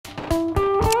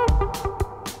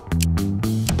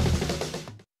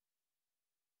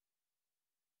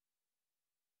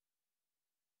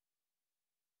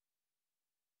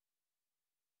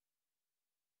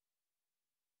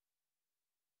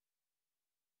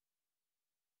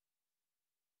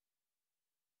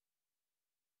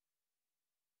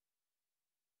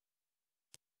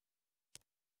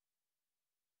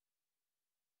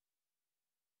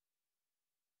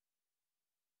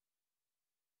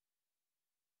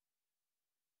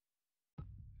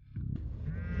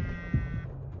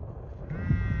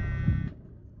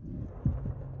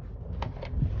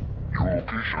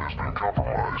communication has been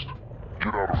compromised.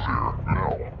 Get out of there,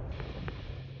 now.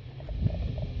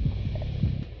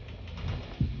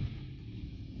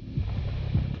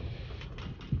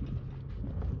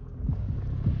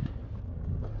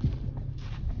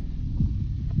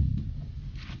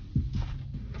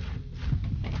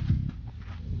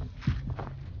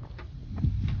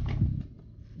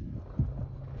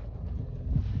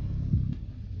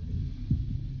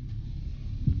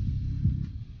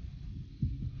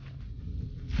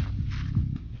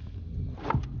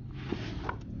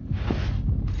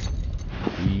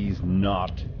 He's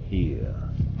not here.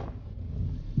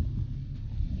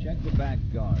 Check the back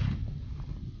garden.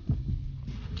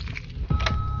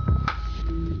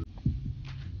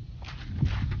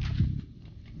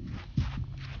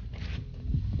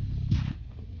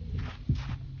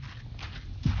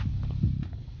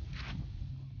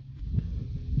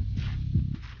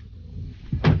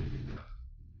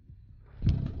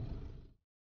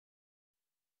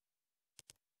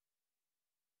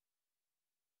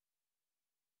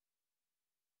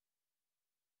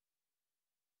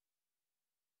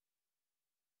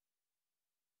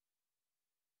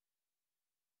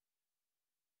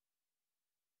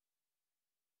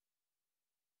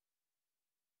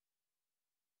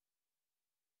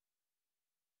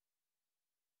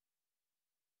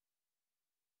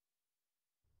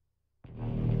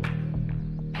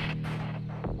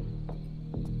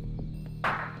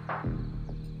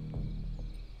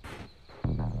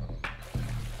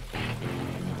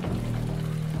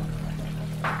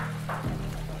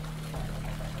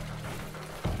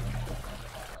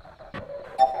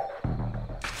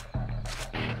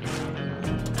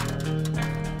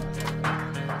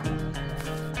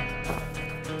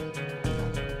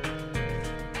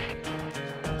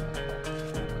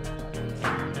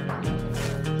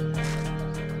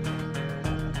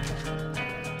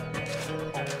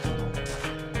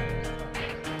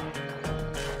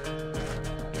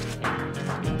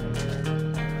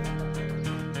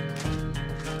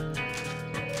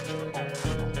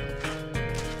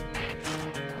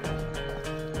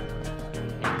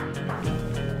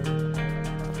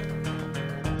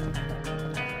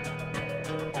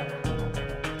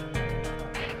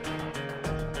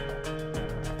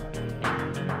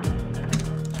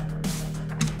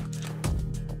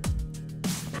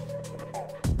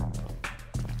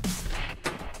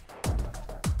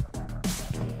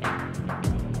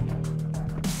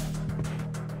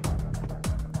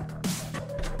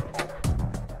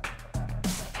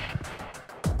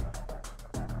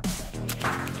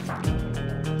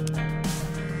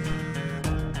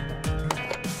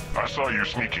 I saw you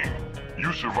sneaking.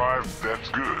 You survived, that's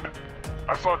good.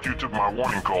 I thought you took my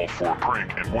warning call for a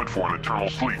prank and went for an eternal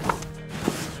sleep.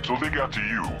 So they got to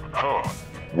you, huh?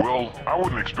 Well, I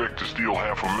wouldn't expect to steal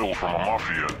 $500,000 from a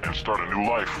mafia and start a new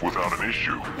life without an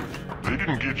issue. They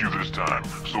didn't get you this time,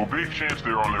 so big chance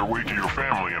they're on their way to your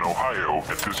family in Ohio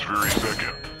at this very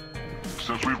second.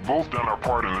 Since we've both done our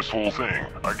part in this whole thing,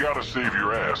 I gotta save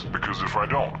your ass, because if I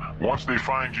don't, once they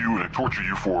find you and torture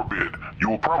you for a bit, you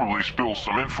will probably spill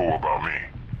some info about me.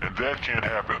 And that can't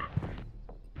happen.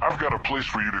 I've got a place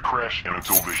for you to crash in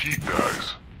until the heat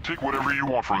dies. Take whatever you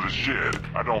want from this shed,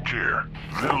 I don't care.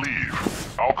 Then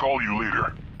leave. I'll call you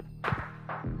later.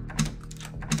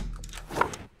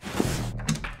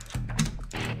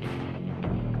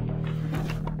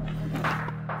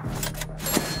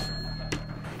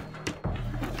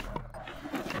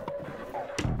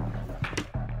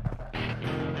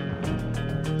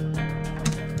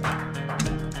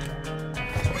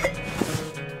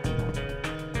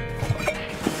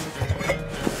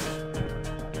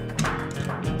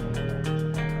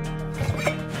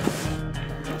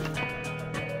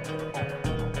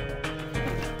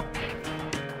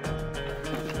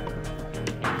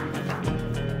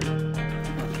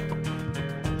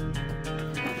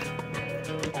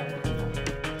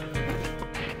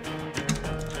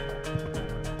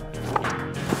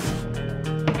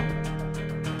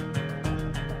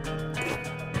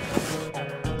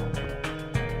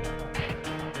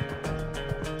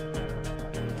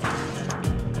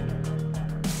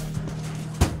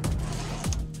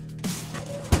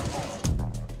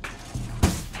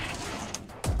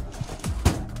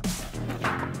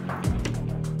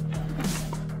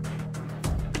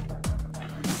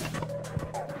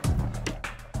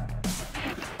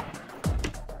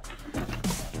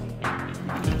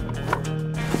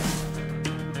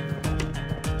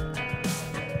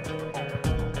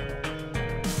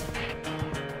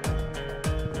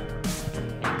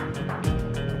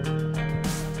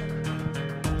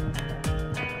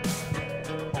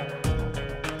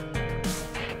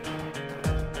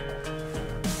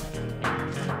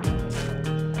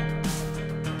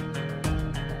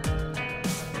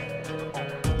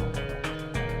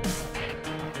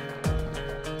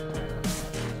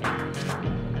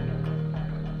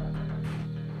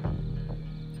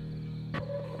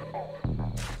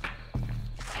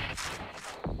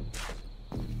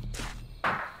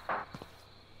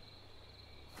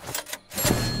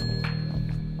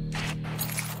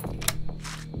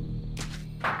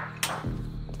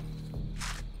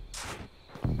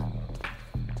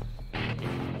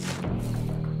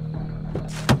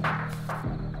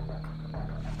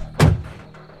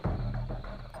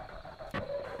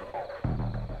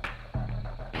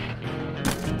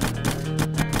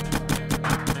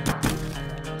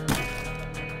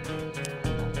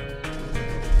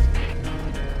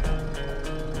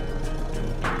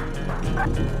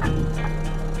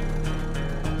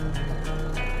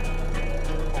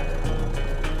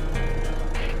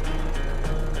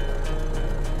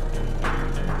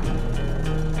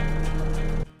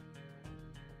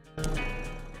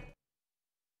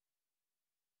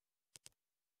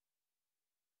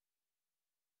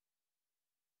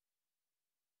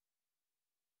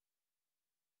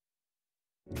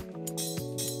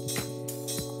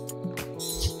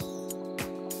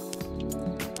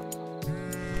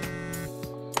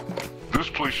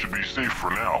 place should be safe for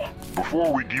now.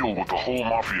 Before we deal with the whole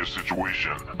Mafia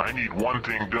situation, I need one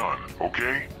thing done,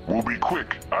 okay? We'll be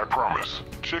quick, I promise.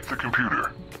 Check the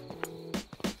computer.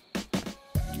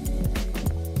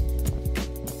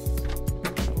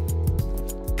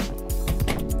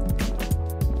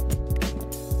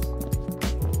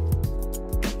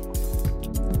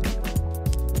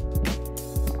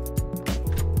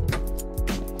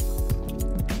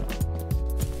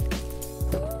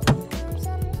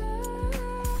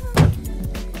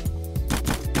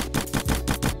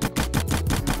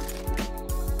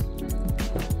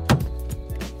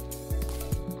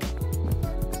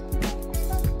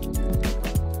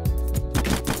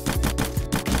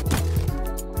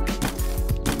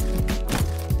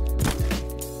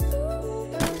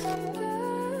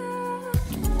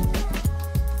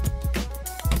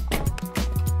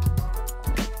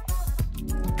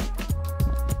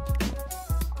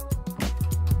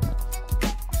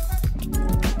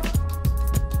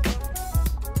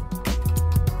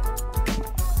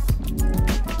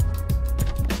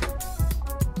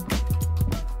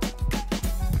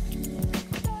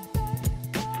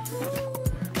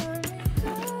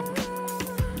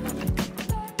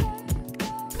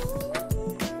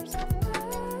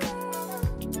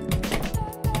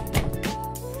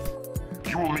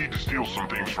 You will need to steal some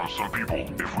things from some people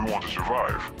if we want to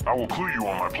survive. I will clue you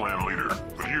on my plan later,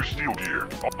 but here's steal gear.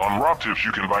 On Rob Tips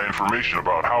you can buy information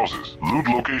about houses, loot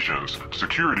locations,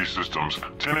 security systems,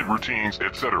 tenant routines,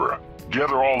 etc.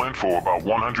 Gather all info about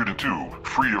 102,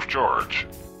 free of charge.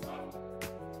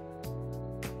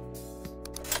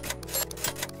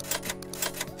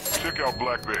 Check out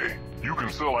Black Bay. You can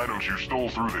sell items you stole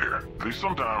through there. They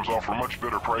sometimes offer much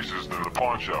better prices than the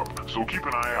pawn shop, so keep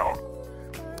an eye out.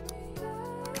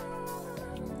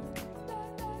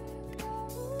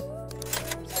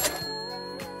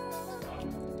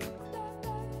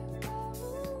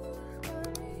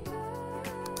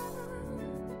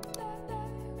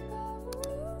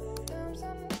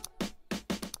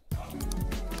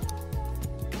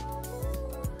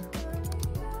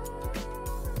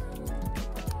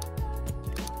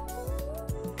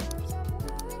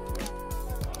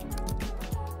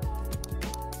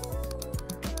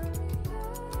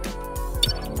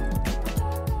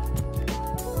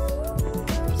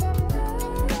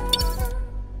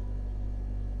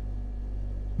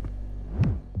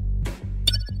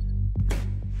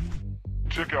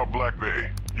 Check out Black Bay.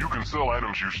 You can sell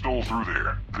items you stole through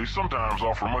there. They sometimes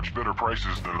offer much better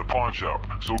prices than the pawn shop,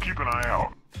 so keep an eye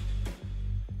out.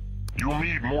 You'll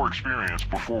need more experience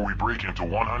before we break into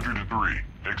 103.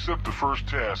 Accept the first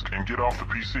task and get off the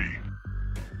PC.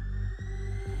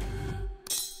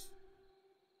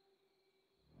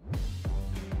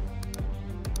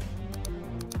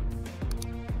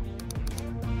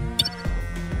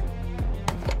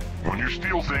 When you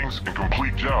steal things and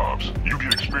complete jobs, you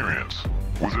get experience.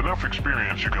 With enough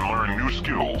experience, you can learn new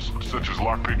skills, such as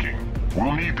lockpicking.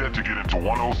 We'll need that to get into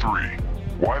 103.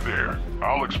 Why there?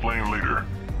 I'll explain later.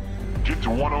 Get to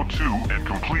 102 and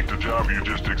complete the job you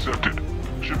just accepted.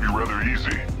 Should be rather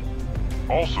easy.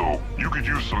 Also, you could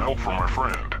use some help from my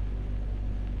friend.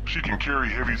 She can carry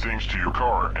heavy things to your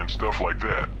car and stuff like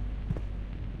that.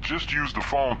 Just use the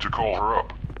phone to call her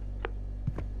up.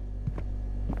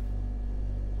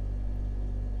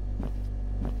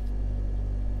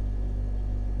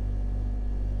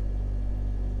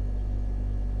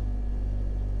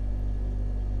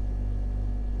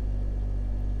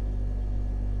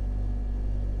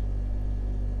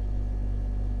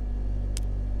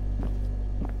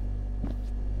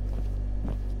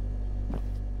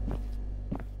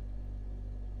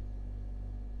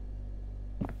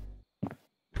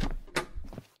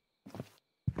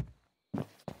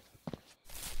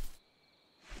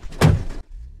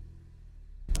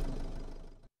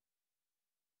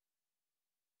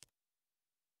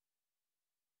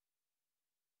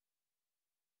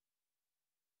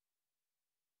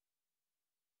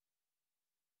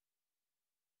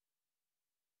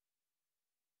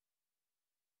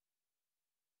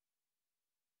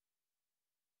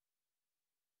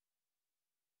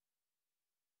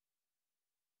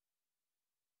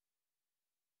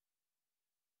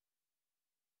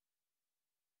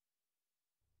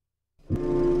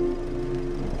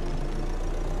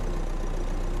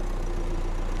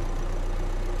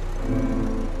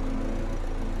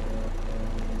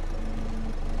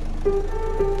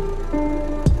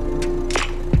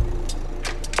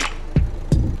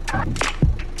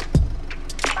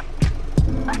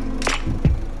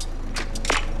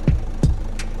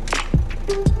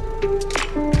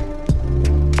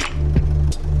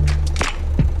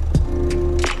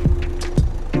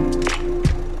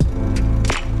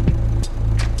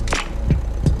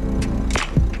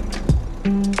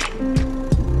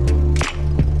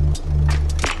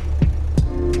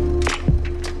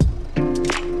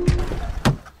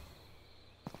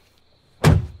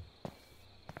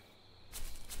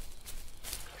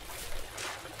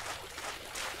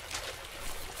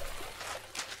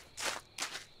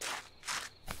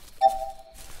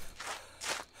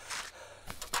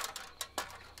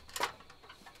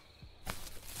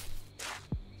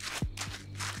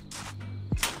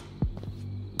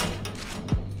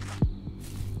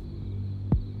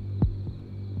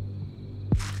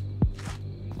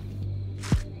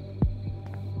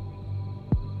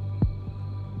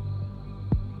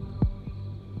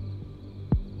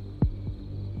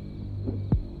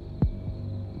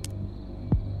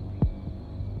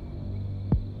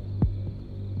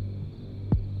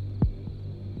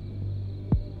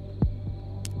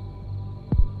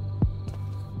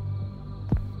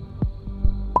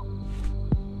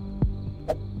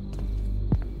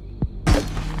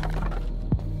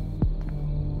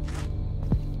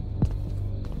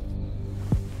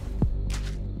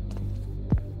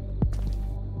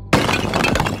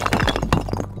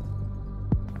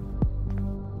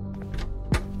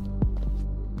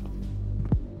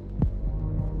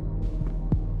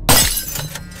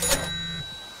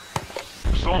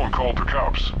 Someone called the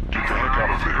cops. Get the heck out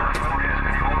of there.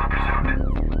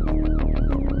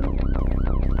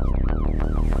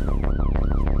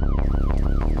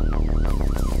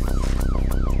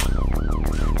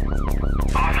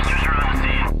 Officers are on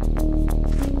scene.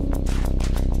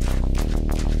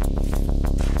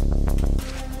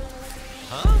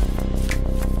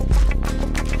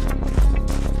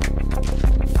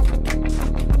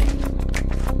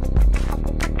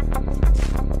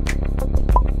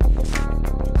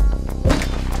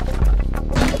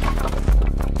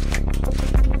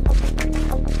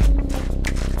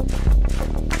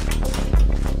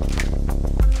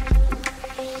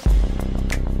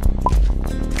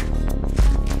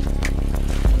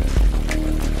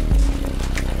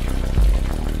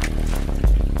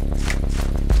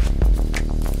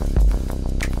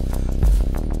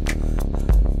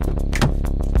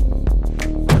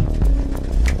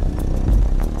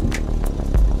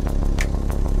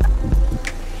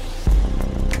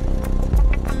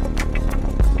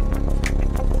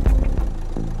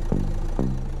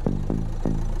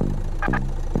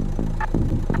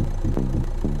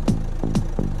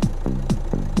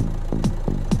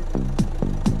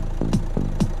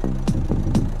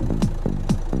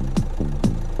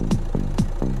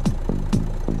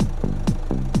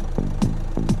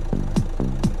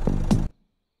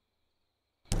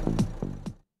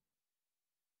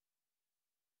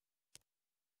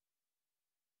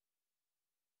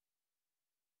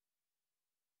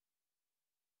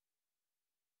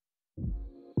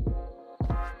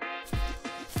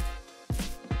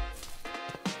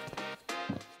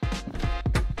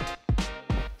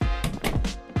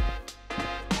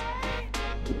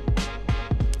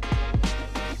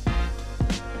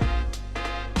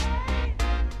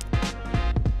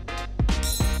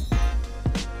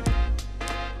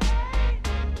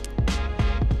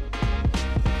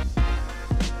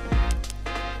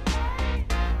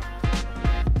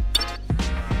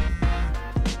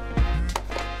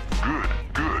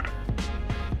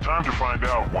 Time to find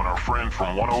out when our friend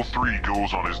from 103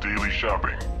 goes on his daily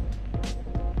shopping.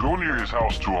 Go near his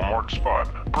house to a marked spot,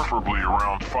 preferably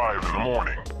around 5 in the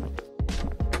morning.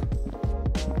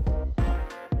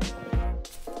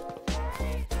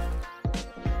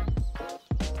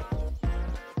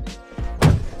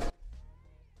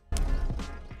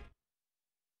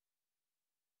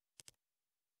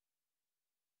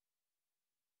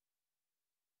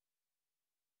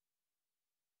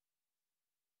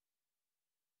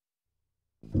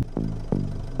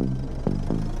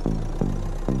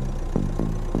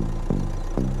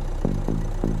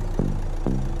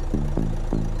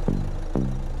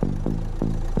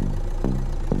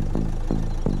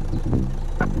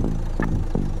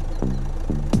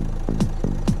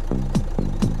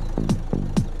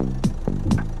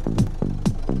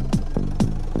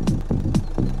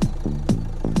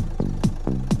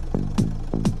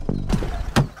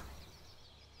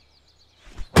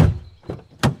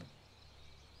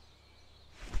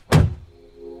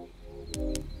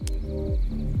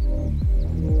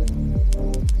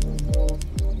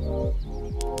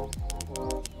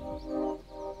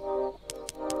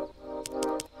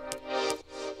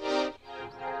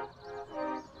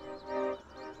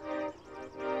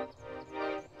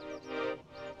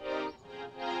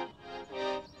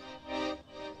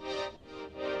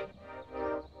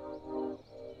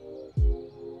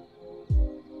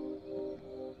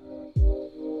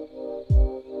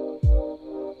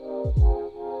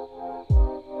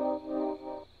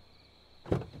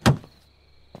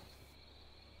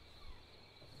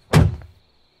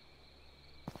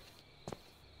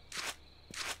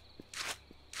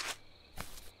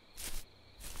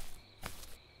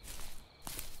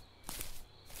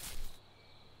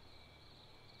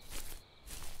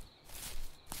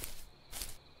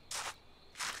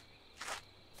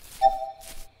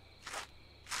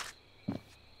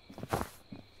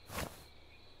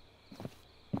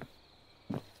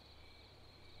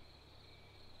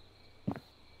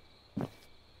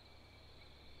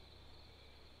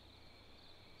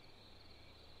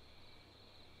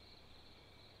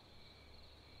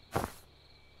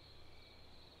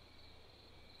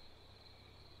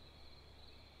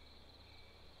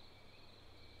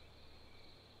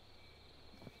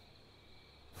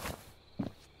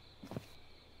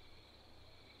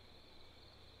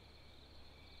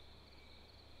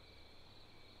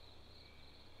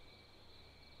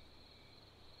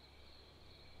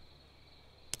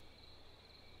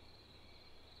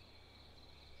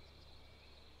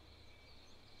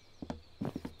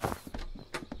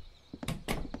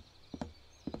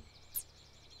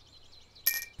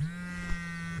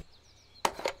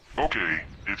 Okay,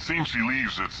 it seems he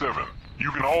leaves at 7. You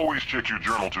can always check your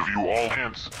journal to view all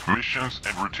hints, missions,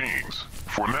 and routines.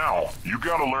 For now, you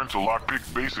gotta learn to lockpick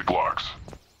basic locks.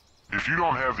 If you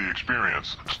don't have the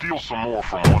experience, steal some more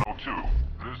from 102.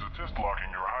 There's a test lock in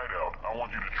your hideout I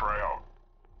want you to try out.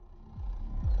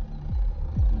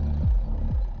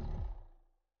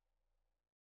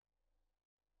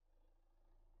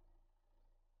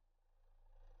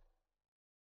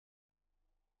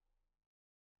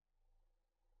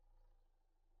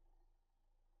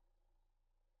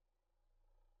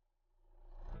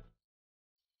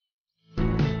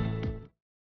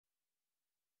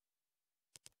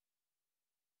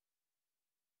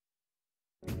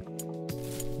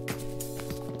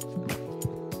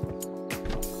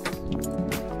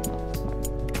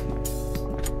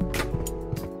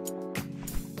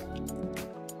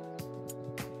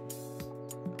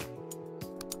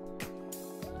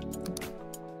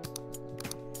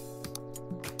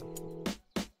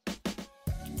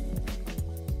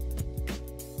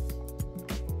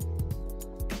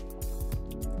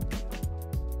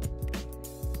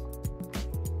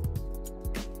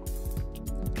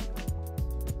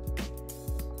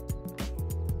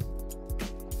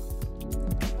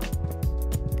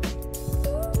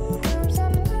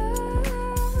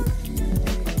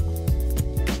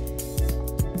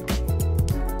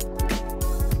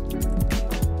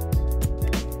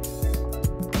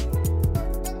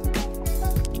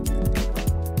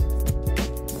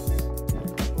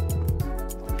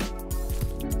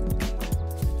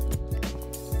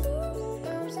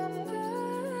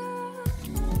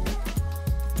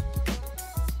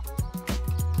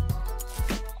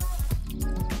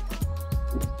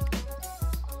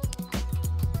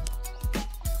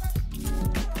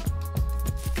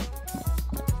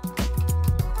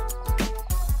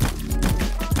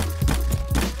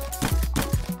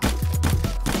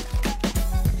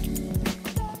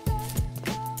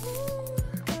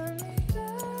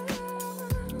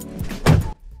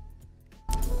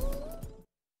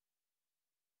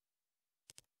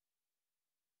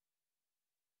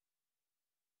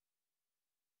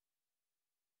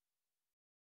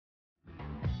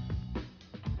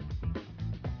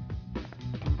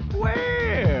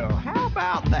 Well, how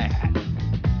about that?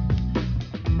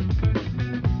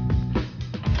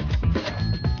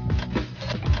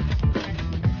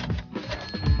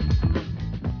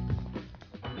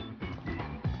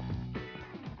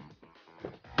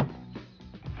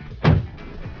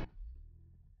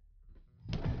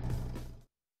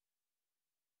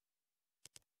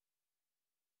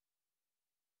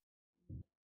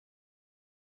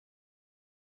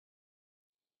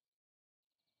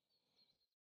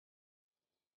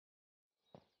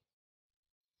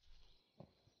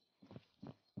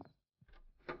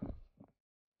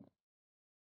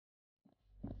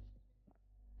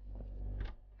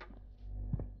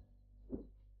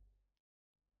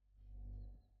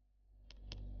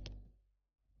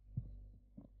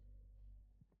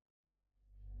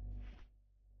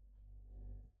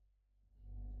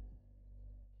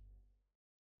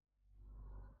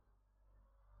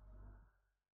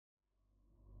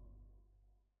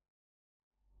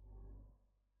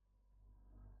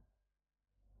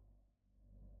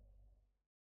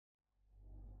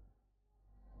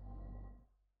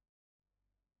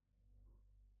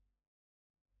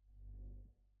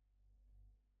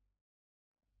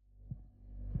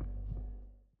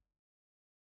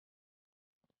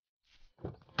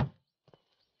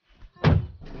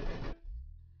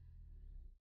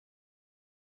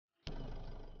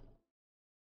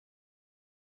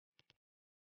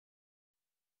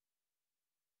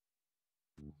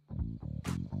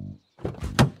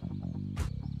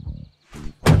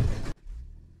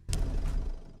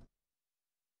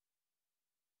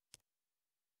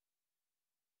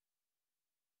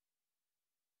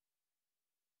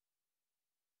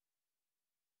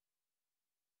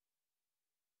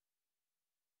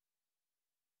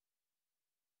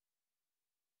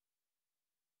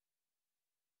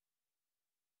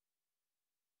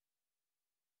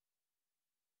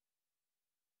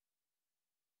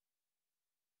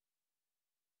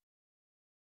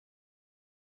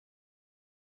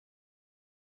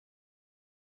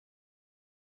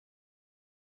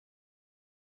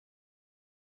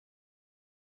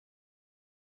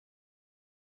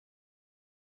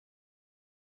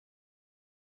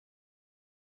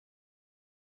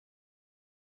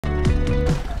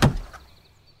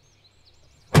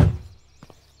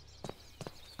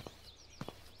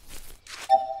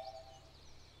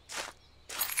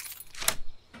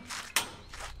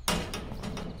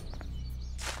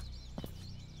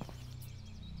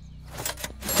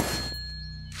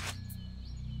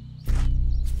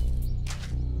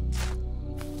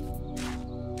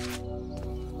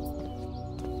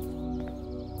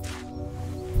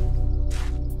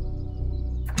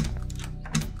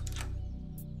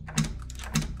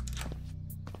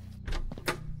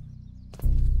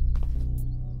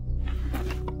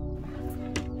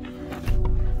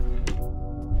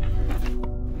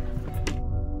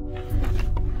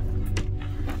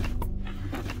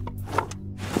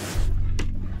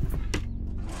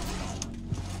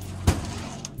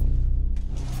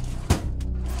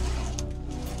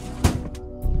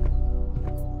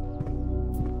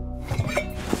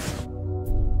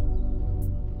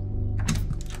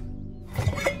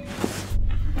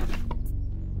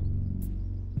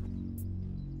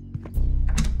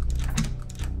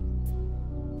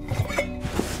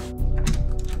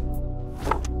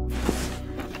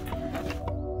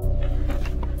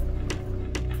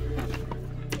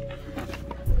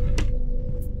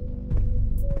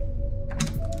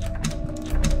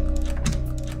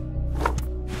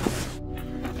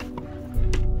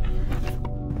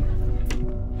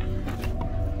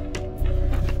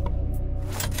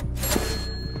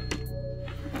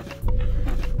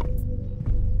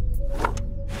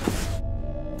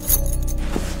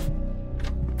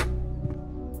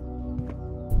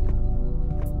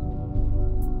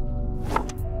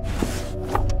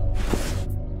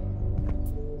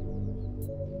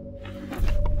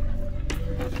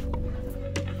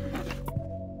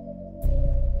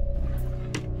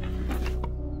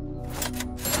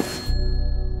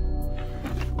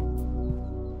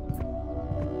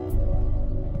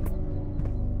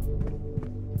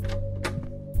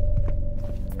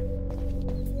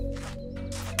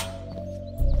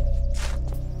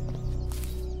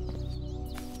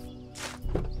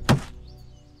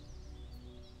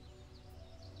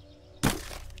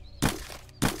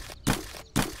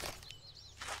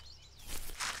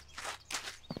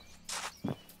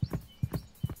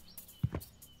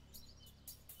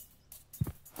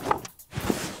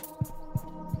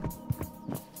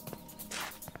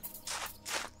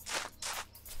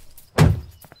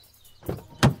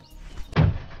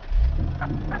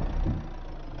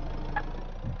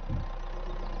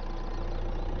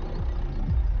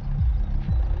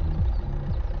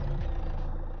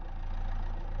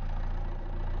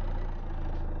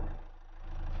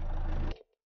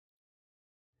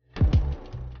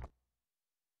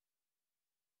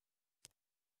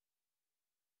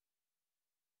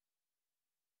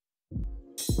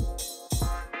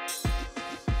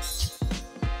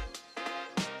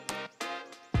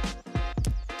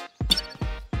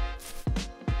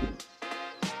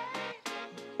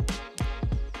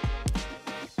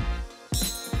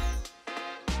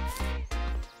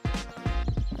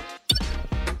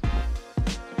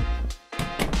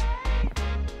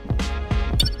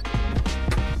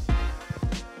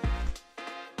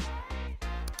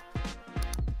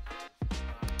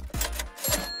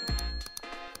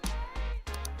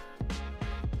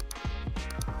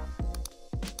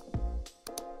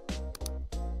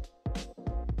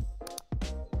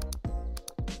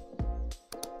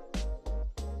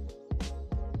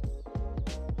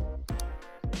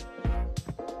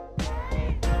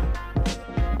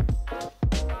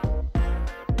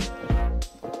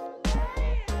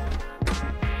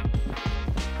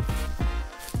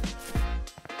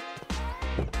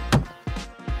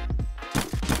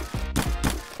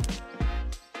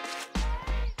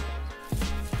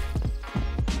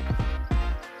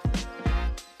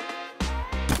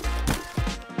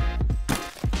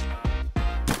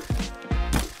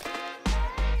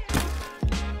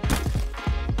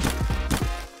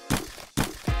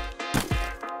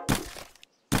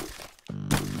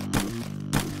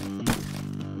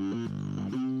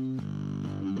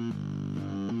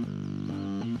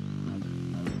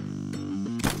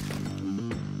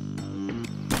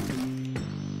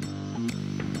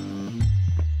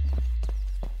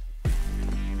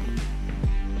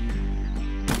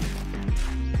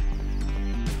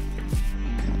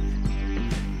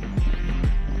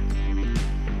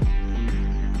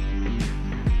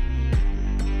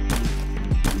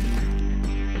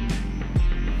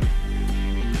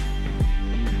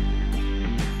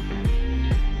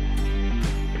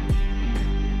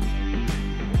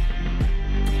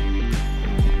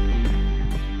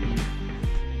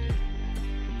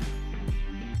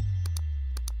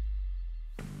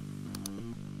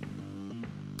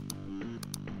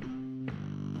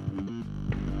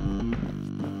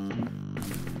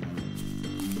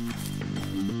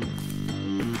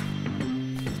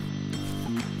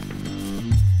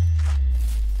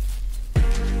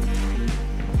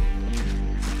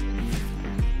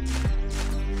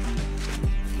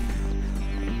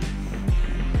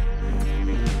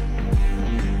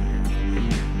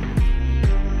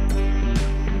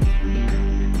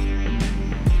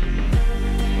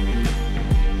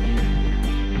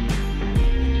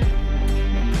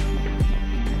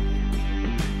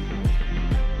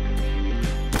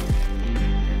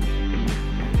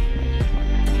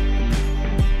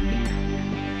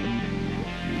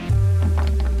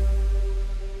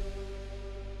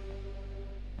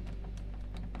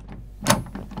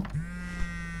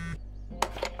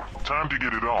 Time to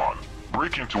get it on.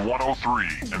 Break into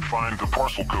 103 and find the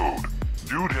parcel code.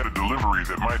 Dude had a delivery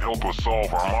that might help us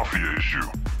solve our mafia issue.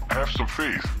 Have some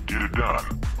faith, get it done.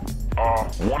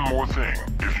 One more thing.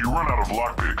 If you run out of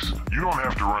lockpicks, you don't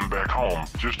have to run back home,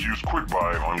 just use Quick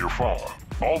Buy on your phone.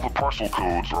 All the parcel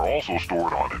codes are also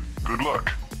stored on it. Good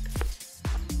luck.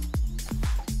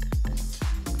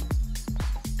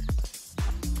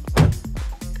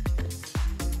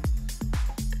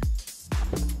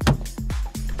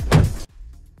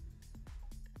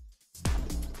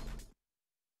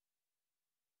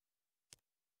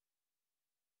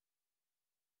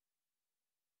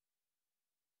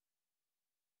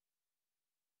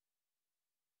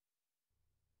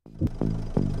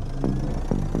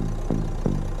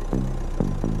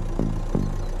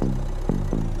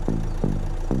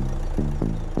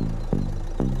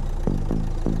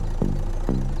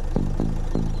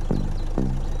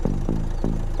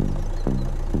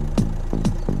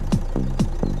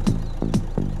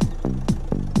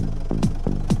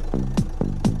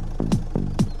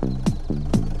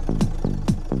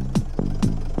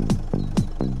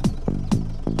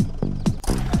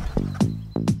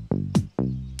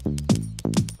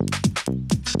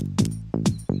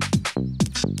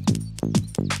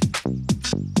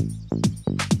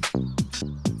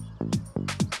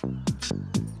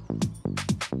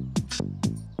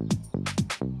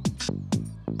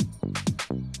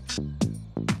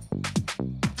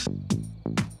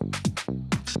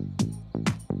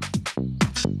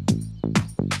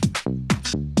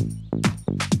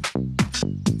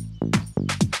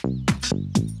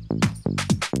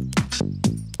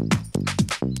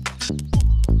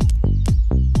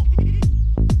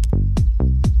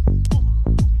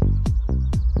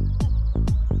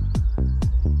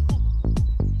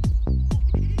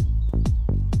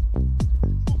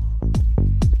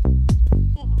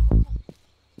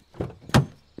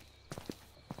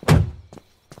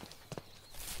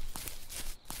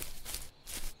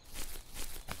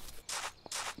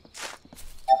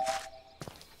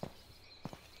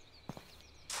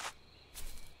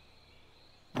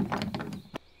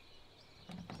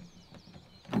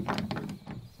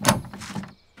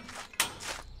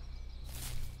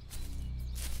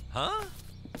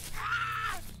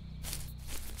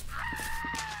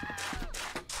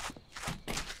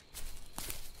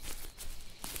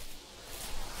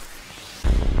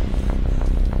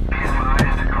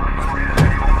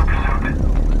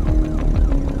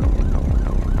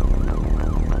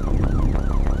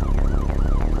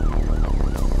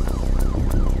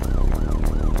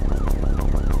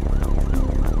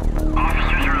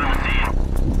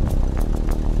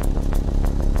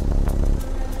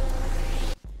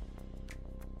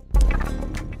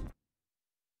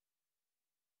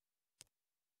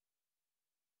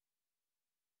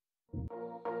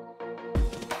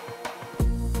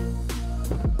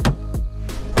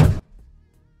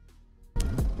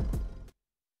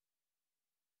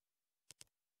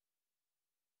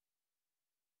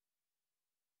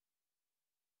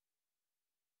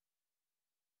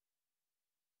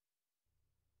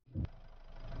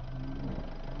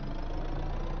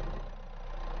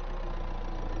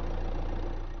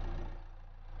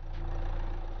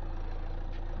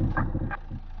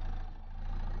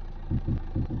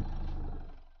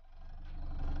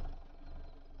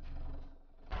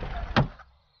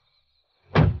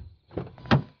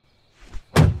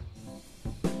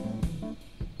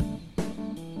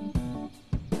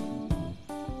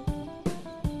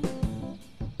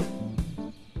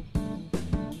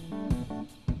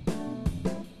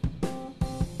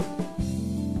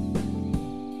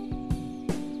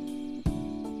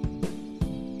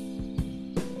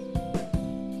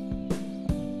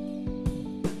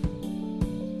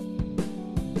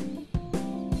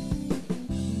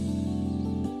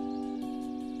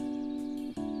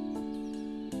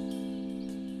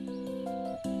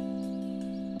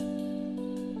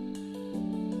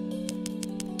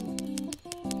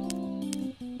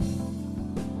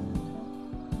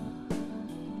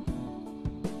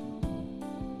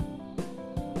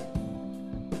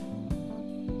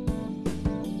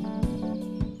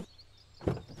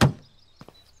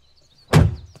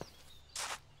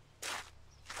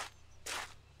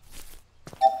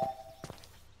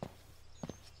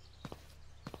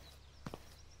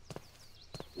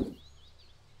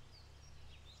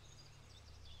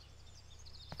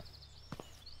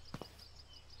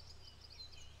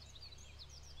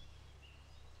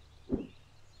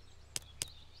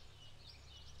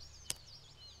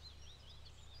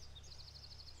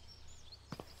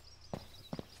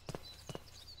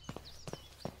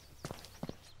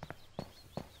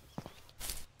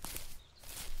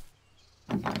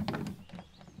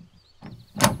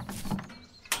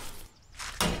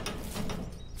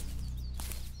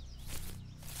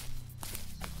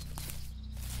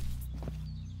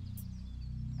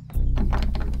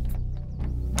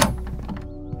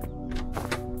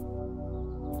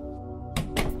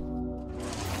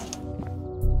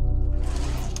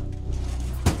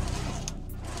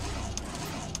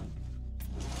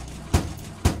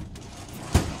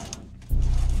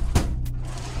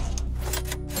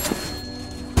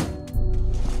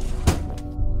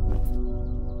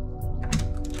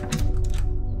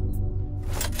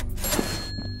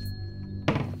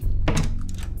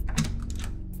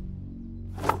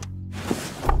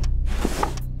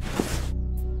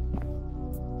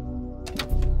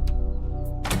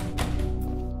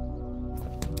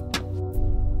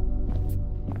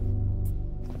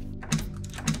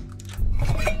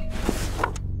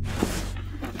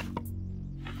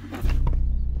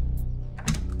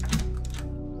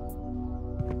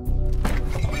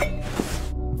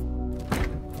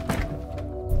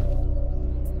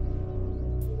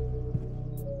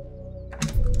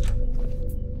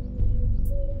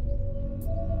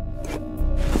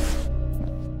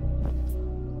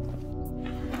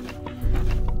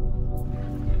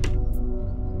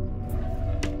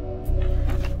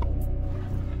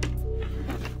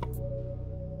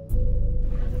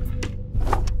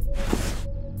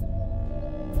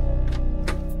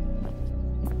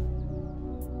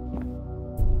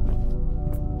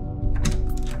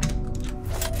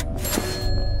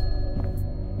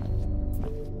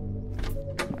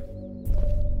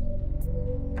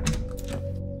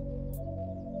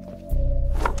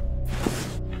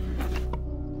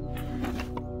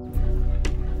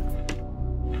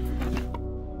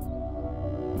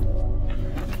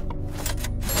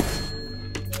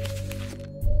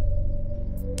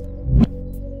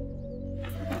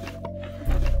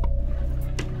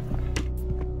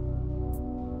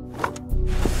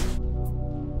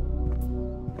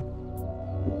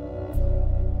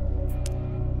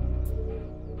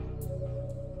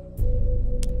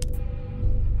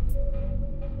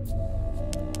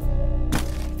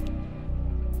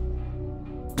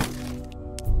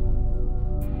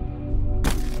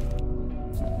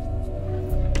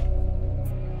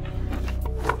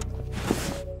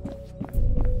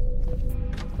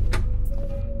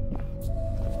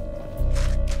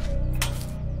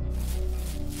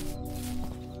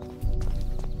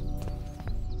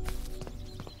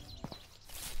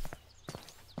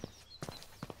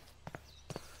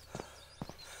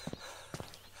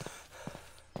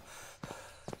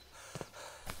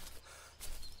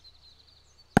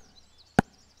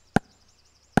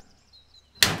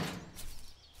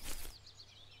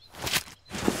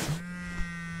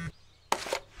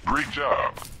 Great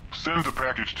job. Send the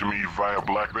package to me via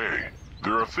Black Bay.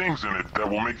 There are things in it that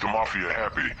will make the Mafia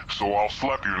happy, so I'll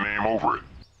slap your name over it.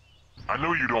 I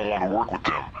know you don't want to work with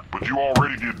them, but you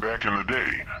already did back in the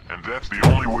day, and that's the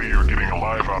only way you're getting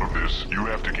alive out of this. You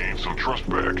have to gain some trust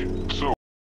back. So,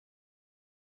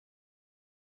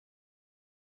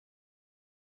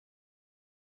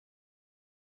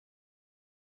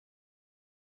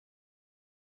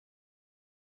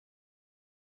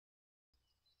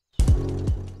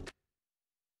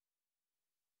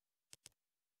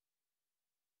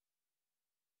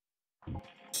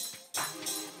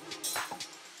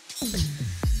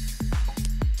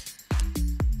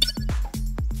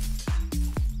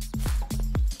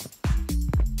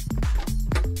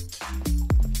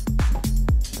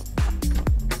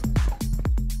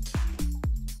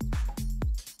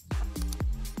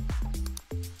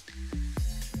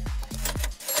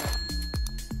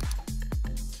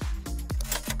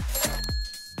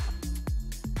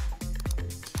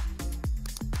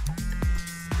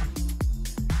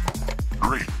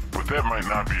 great, but that might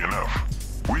not be enough.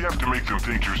 We have to make them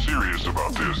think you're serious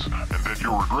about this, and that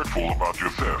you're regretful about your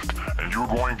theft, and you're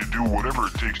going to do whatever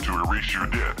it takes to erase your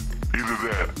debt. Either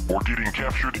that, or getting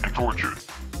captured and tortured.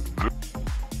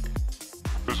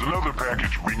 There's another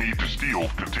package we need to steal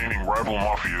containing rival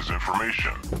mafia's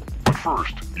information. But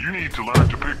first, you need to learn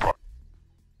to pickpocket.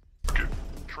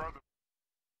 Try the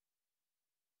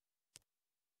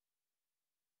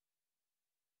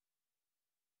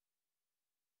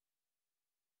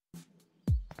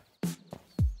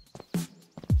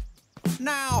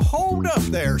Now hold up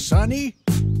there, Sonny.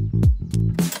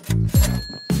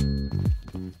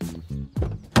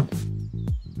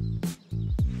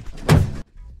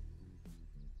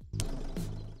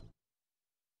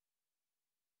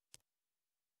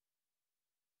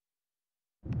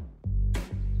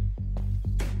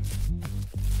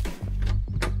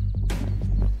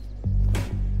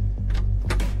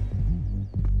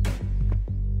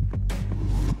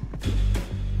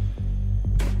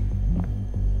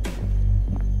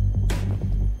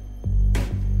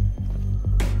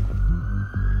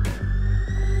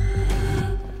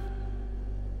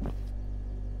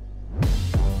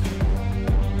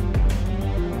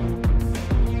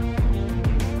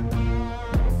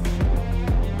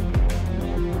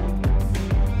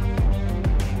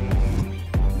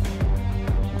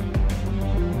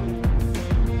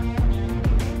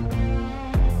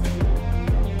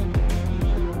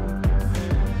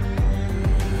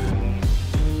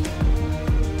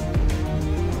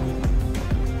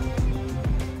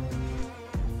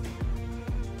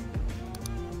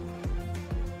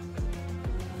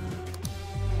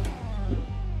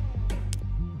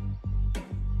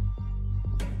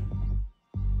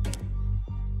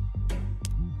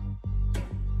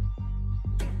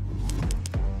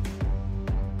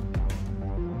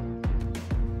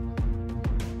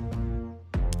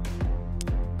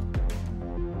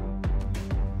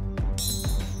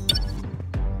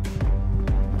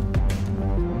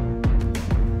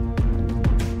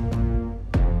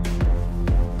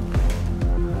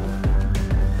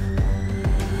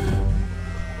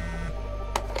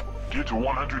 Get to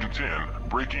 110,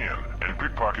 break in, and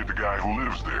pickpocket the guy who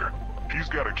lives there. He's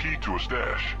got a key to a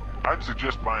stash. I'd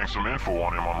suggest buying some info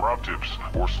on him on route tips,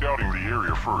 or scouting the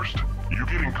area first. You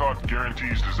getting caught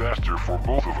guarantees disaster for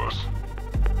both of us.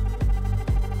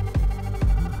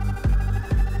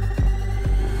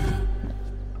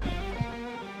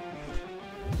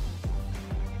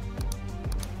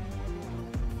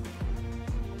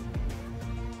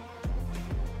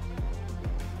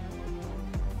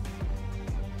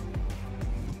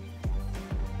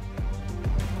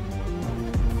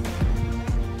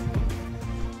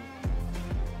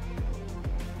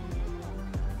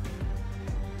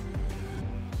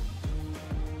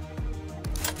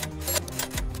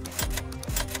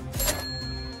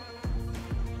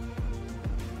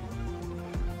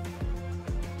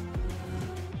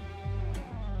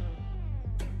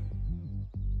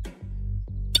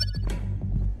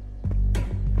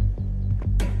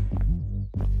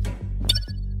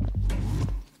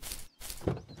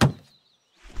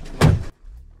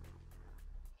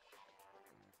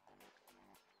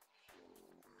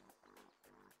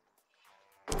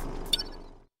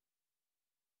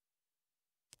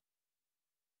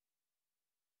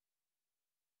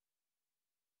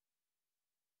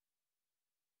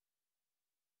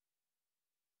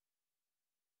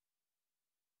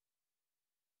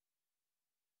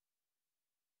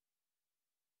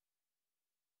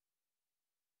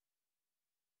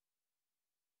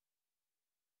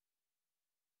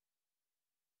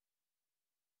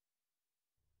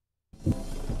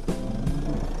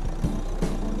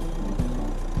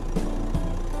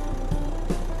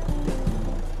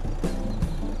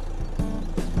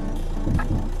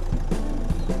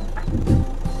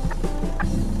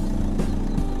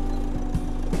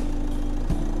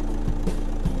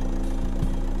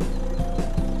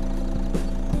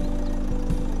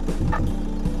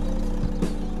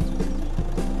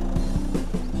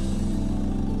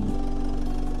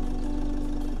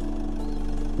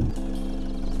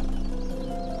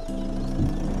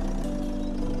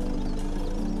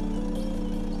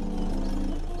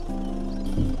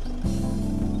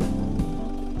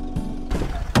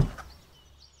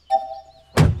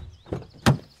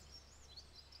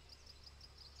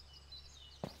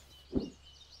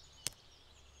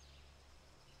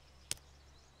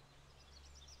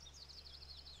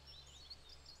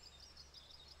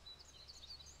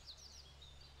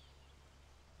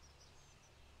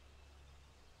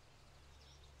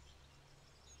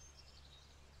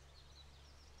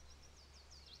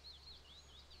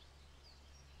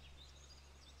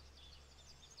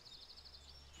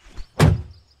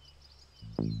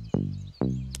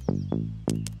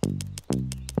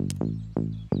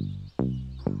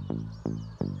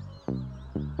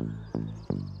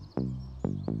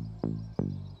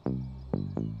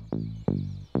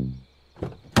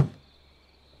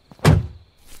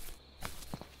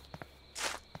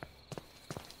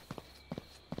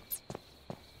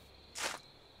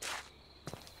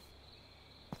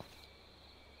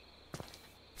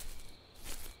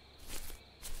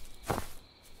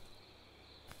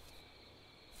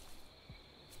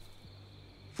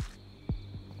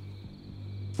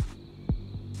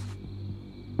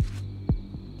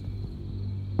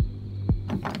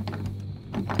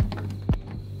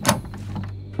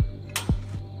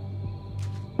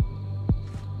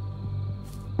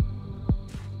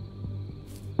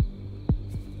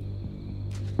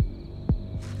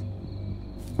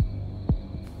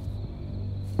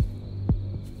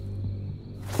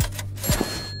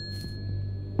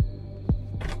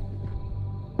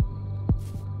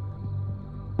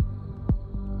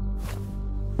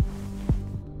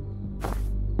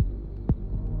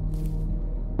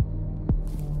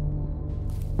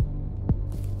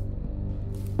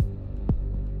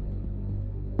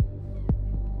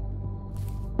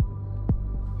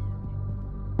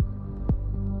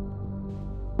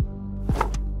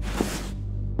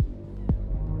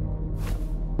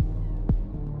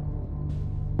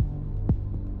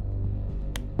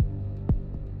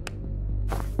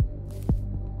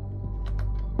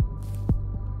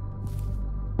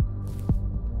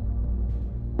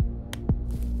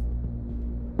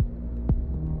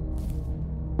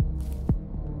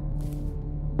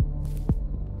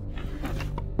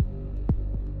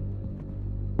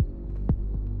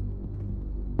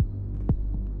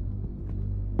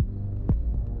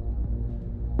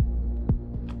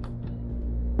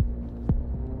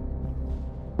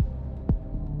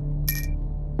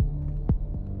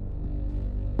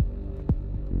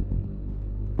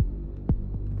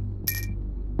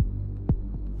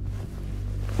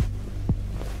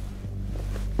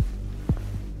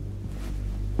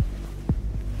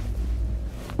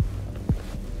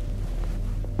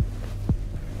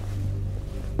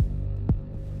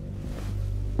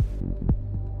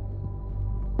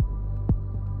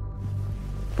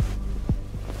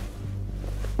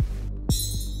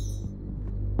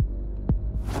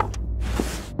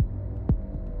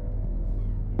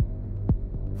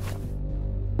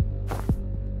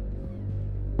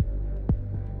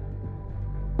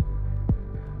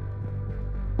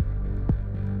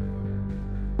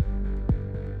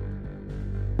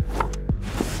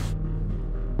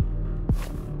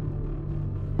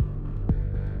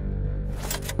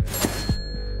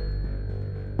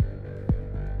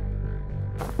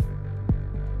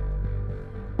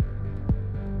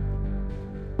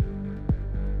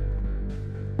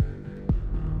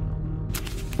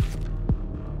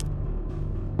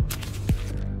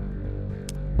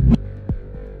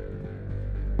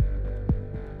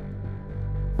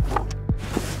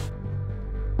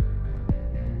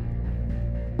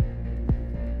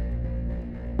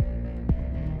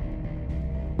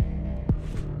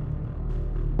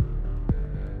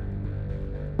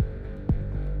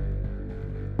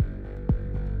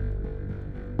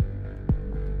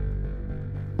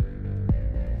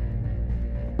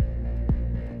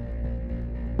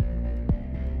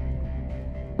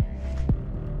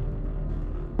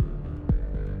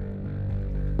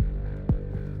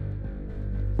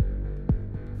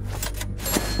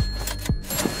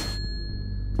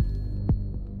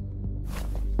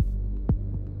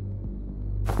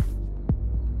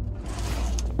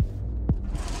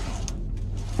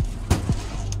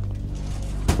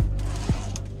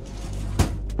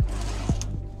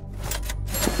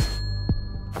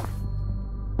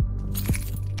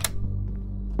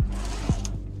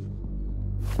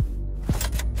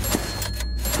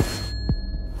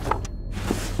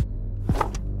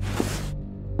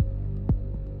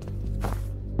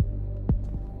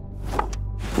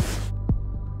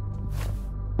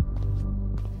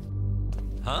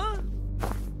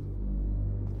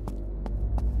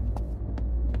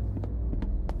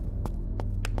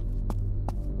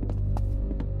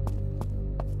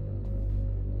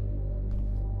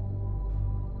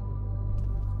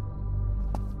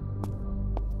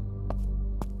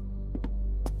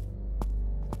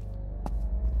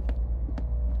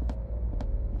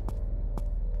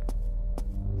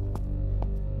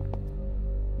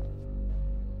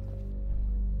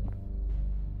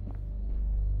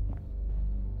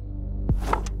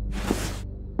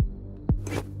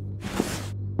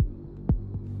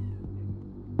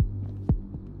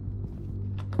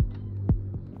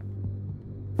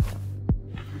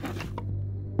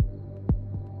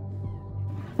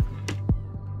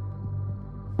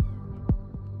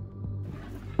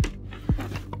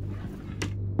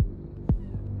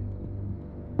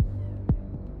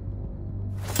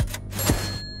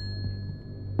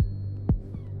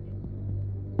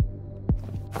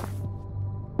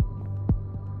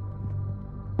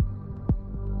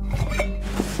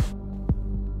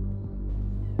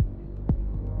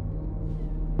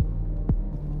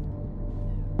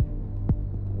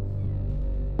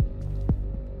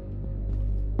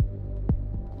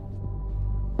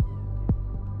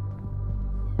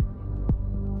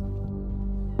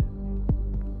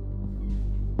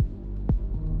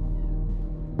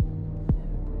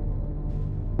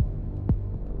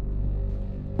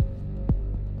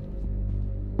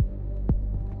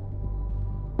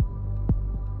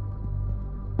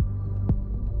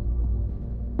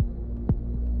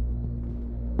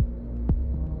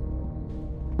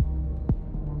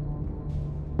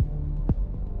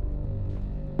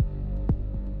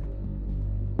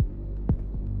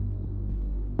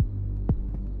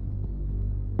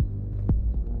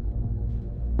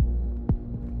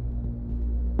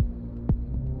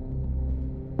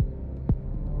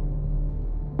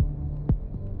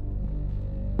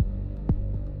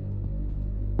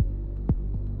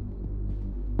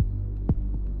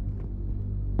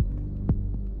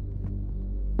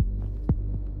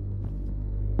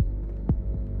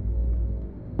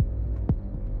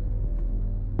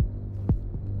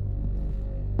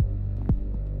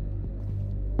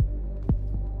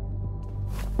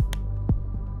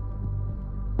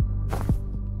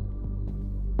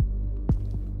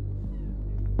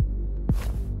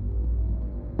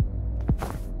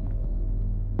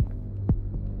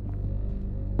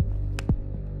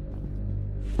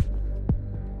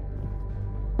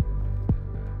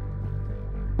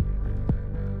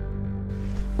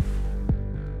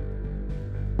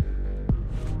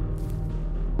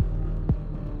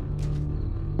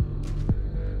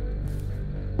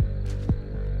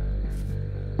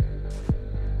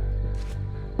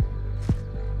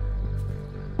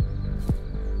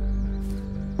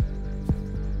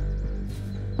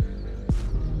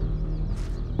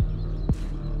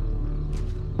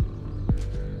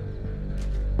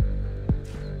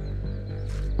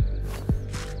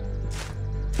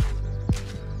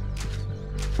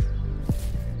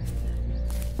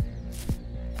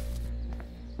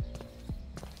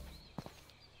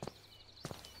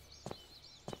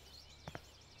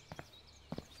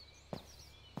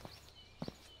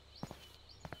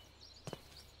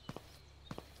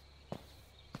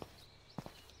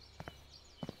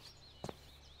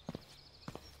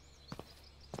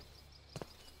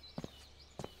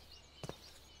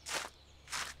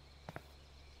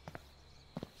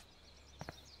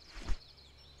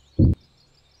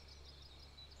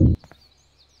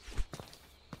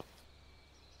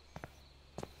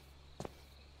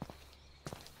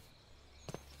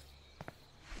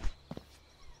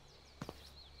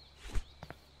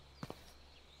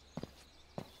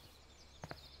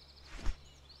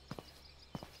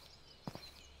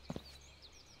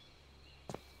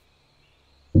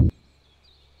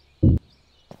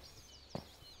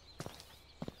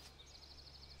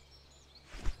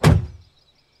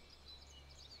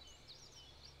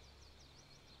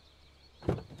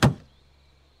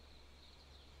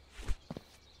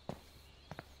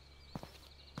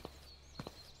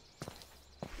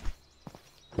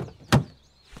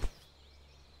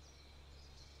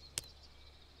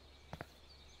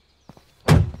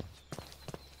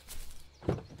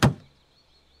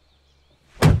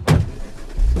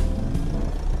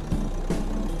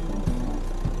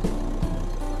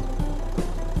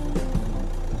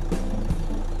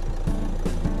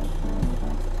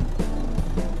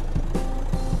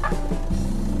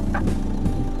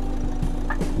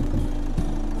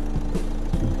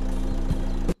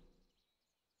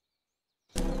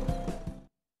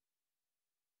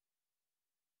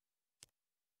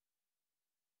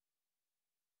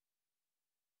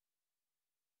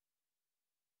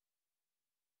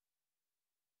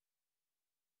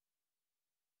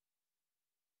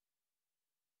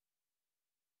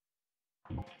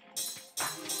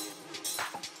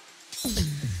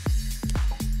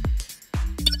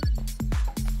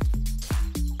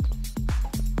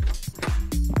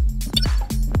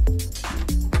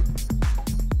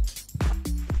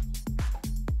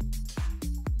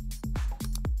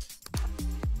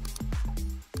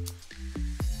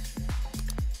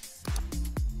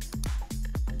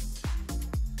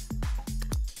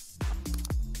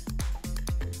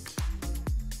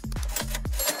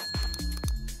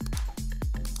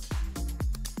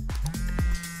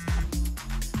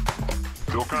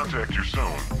 They'll contact you soon,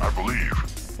 I believe.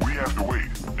 We have to wait.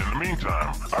 In the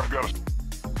meantime, I've got a...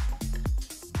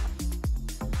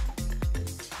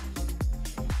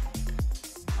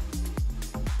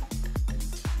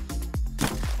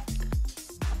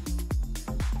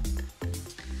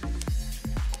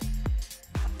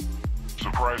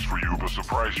 surprise for you, but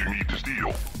surprise you need to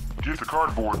steal. Get the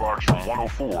cardboard box from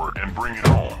 104 and bring it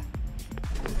home.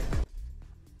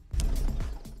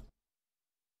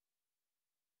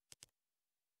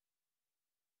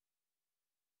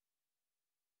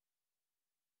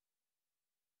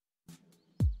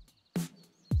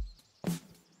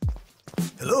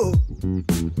 Hello?